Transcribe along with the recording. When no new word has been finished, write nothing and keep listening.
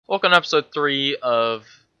Welcome to episode 3 of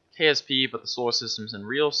KSP, but the solar system's in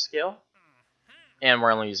real scale. And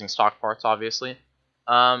we're only using stock parts, obviously.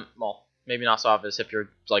 Well, maybe not so obvious if you're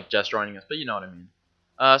like just joining us, but you know what I mean.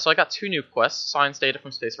 So I got 2 new quests: science data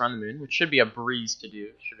from space around the moon, which should be a breeze to do.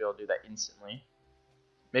 Should be able to do that instantly.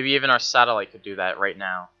 Maybe even our satellite could do that right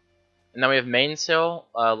now. And then we have mainsail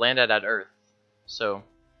landed at Earth, so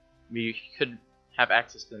we could have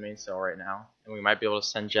access to the mainsail right now, and we might be able to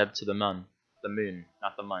send Jeb to the moon. The moon,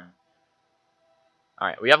 not the mun.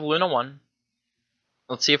 Alright, we have Luna 1.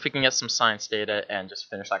 Let's see if we can get some science data and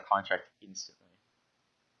just finish that contract instantly.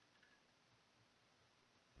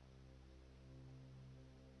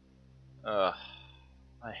 Ugh,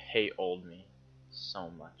 I hate old me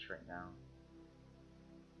so much right now.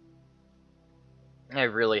 I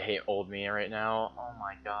really hate old me right now. Oh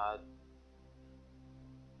my god.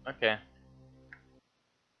 Okay.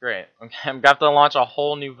 Great. Okay, I'm got to launch a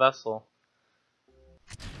whole new vessel.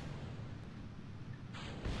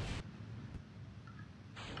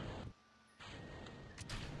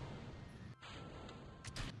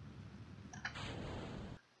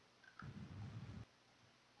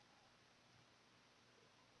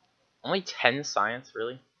 Only 10 science,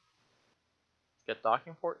 really? Let's get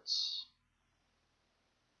docking ports.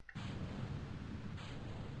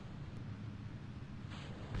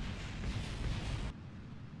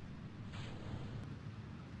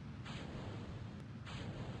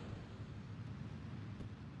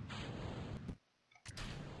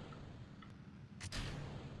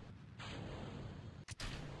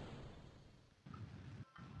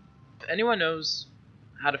 If anyone knows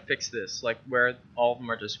how to fix this, like where all of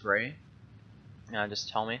them are just gray, just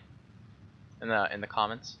tell me in the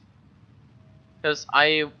comments. Because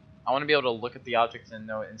I want to be able to look at the objects and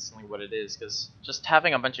know instantly what it is. Because just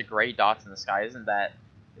having a bunch of gray dots in the sky isn't that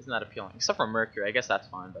appealing. Except for Mercury, I guess that's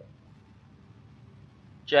fine. But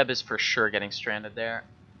Jeb is for sure getting stranded there.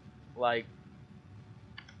 Like,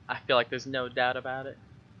 I feel like there's no doubt about it.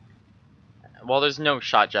 Well, there's no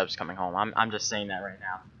shot Jeb's coming home. I'm just saying that right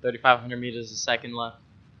now. 3,500 meters a second left.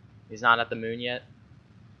 He's not at the moon yet.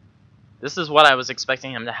 This is what I was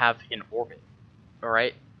expecting him to have in orbit.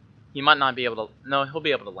 Alright? He might not be able to... No, he'll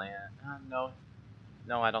be able to land.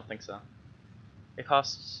 No, I don't think so.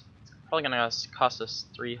 It's probably going to cost us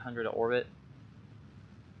 300 to orbit.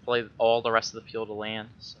 Probably all the rest of the fuel to land.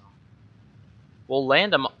 So we'll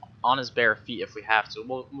land him on his bare feet if we have to.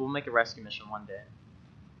 We'll make a rescue mission one day.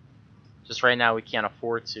 Just right now we can't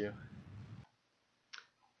afford to.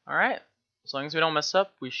 Alright. As long as we don't mess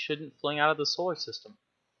up, we shouldn't fling out of the solar system.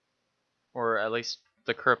 Or at least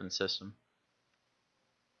the Kerbin system.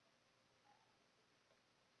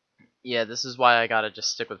 Yeah, this is why I gotta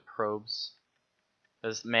just stick with probes.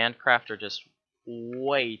 Because manned craft are just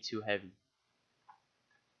way too heavy.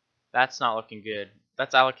 That's not looking good.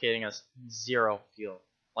 That's allocating us 0 fuel.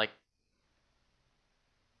 Like,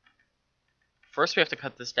 first we have to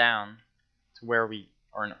cut this down to where we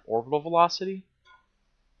are in orbital velocity.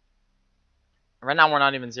 Right now we're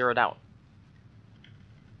not even zeroed out.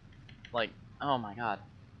 Like, oh my god.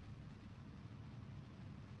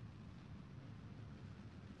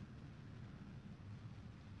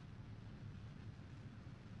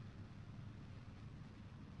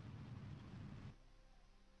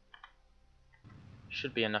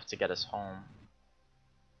 Should be enough to get us home.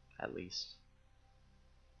 At least.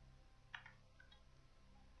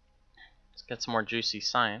 Let's get some more juicy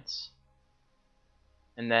science.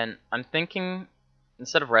 And then I'm thinking,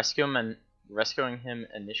 instead of rescuing him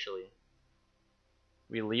initially,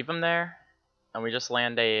 we leave him there and we just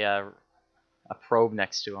land a probe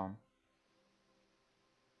next to him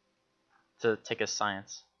to take his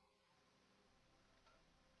science.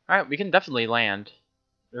 Alright, we can definitely land.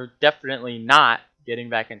 They're definitely not getting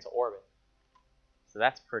back into orbit. So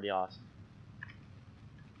that's pretty awesome.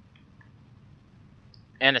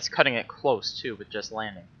 And it's cutting it close too with just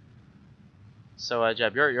landing. So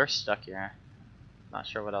Jeb, you're stuck here. Not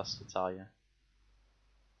sure what else to tell you.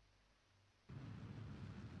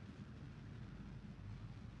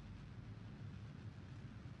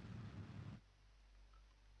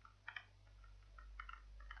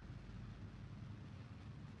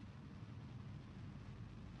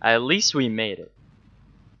 At least we made it.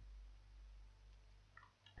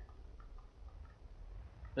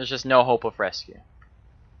 There's just no hope of rescue.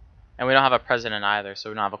 And we don't have a president either, so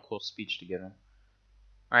we don't have a cool speech to give him.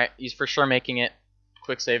 Alright, he's for sure making it.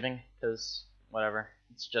 Quick saving, because whatever.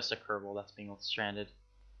 It's just a Kerbal that's being stranded.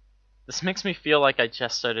 This makes me feel like I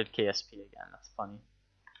just started KSP again. That's funny.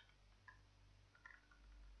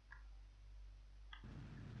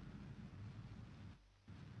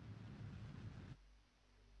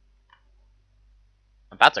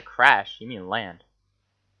 About to crash? You mean land?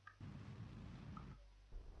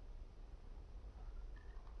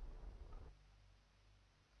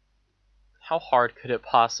 How hard could it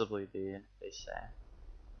possibly be, they say?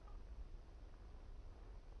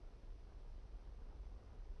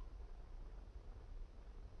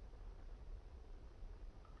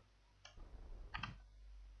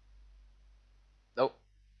 Oh.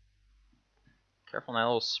 Careful on that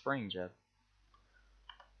little spring, Jeb.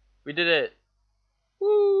 We did it!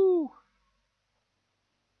 Woo!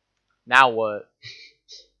 Now what?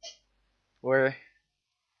 We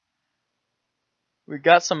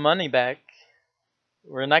got some money back.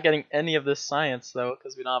 We're not getting any of this science though,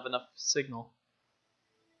 because we don't have enough signal.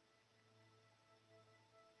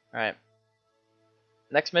 Alright.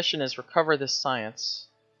 Next mission is recover this science.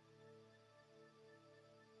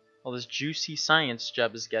 All this juicy science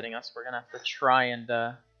Jeb is getting us, we're gonna have to try and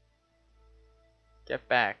get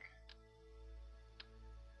back.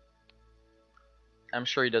 I'm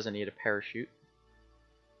sure he doesn't need a parachute.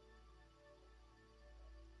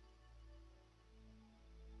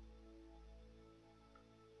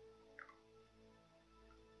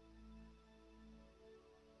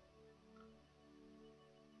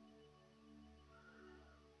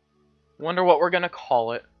 Wonder what we're gonna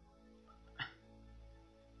call it.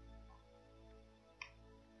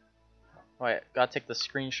 Wait, gotta take the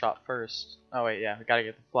screenshot first. Oh wait, yeah, we gotta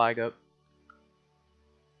get the flag up.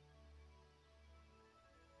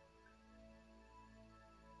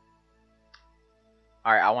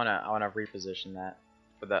 Alright, I wanna reposition that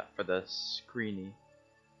for the screeny.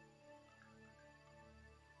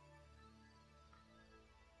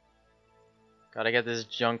 Gotta get this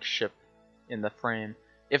junk ship in the frame.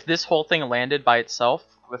 If this whole thing landed by itself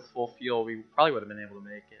with full fuel, we probably would have been able to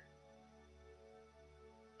make it.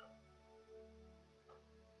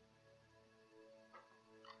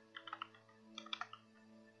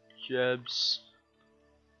 Jeb's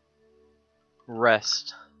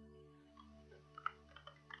rest.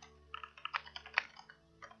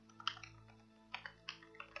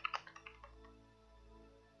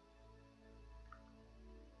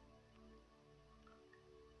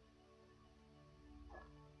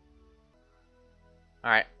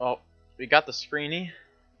 Alright, well, we got the screeny.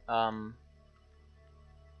 Let's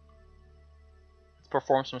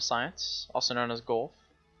perform some science, also known as golf.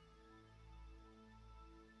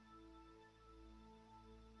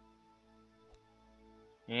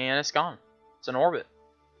 And it's gone. It's in orbit.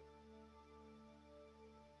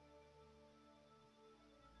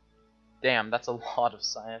 Damn, that's a lot of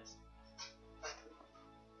science.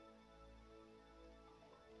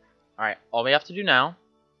 Alright, all we have to do now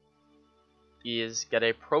is get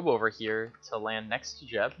a probe over here to land next to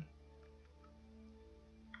Jeb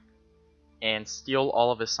and steal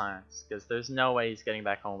all of his science, because there's no way he's getting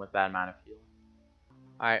back home with that amount of fuel.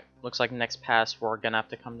 Alright, looks like next pass we're gonna have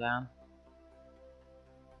to come down.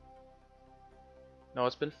 No,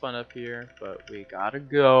 it's been fun up here, but we gotta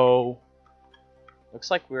go.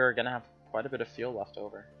 Looks like we're gonna have quite a bit of fuel left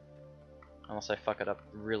over, unless I fuck it up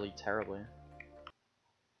really terribly.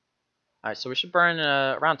 Alright, so we should burn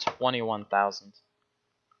around 21,000.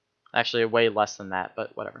 Actually, way less than that,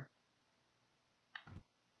 but whatever.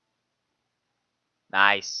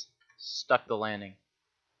 Nice. Stuck the landing.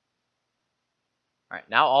 Alright,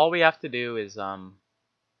 now all we have to do is,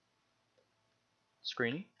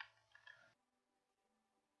 screeny.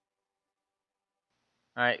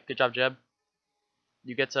 Alright, good job, Jeb.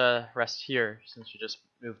 You get to rest here, since you just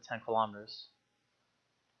moved 10 kilometers.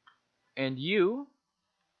 And you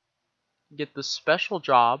get the special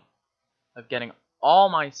job of getting all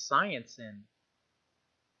my science in.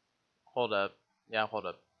 Hold up. Yeah, hold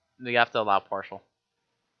up. We have to allow partial.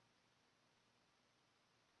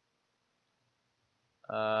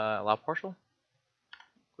 Allow partial.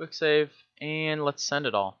 Quick save, and let's send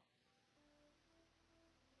it all.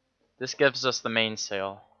 This gives us the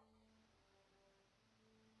mainsail.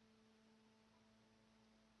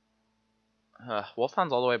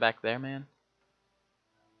 Wolfhound's all the way back there, man.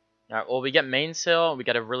 Alright, well, we get mainsail, we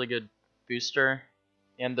get a really good booster,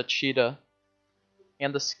 and the cheetah,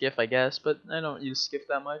 and the skiff, I guess, but I don't use skiff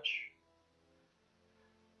that much.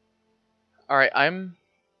 Alright, I'm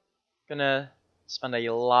gonna spend a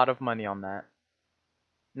lot of money on that.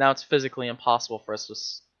 Now it's physically impossible for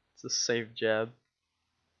us to save Jeb.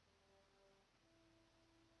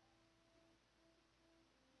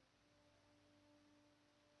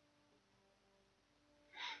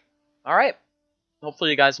 Alright, hopefully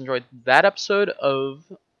you guys enjoyed that episode of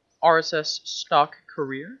RSS Stock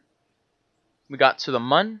Career. We got to the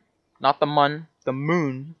mun, not the mun, the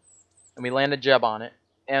moon, and we landed Jeb on it,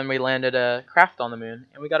 and we landed a craft on the moon,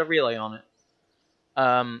 and we got a relay on it.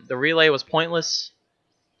 The relay was pointless.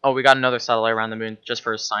 Oh, we got another satellite around the moon just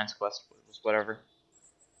for a science quest. It was whatever.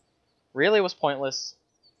 Relay was pointless.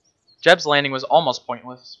 Jeb's landing was almost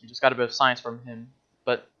pointless. We just got a bit of science from him,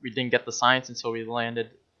 but we didn't get the science until we landed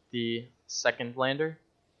the second lander,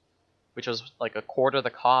 which was like a quarter the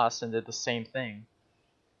cost and did the same thing,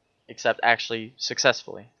 except actually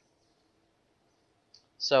successfully.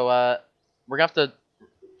 So we're gonna have to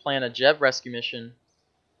plan a Jeb rescue mission,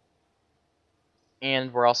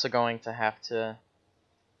 and we're also going to have to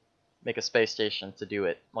make a space station to do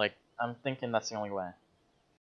it. Like, I'm thinking that's the only way.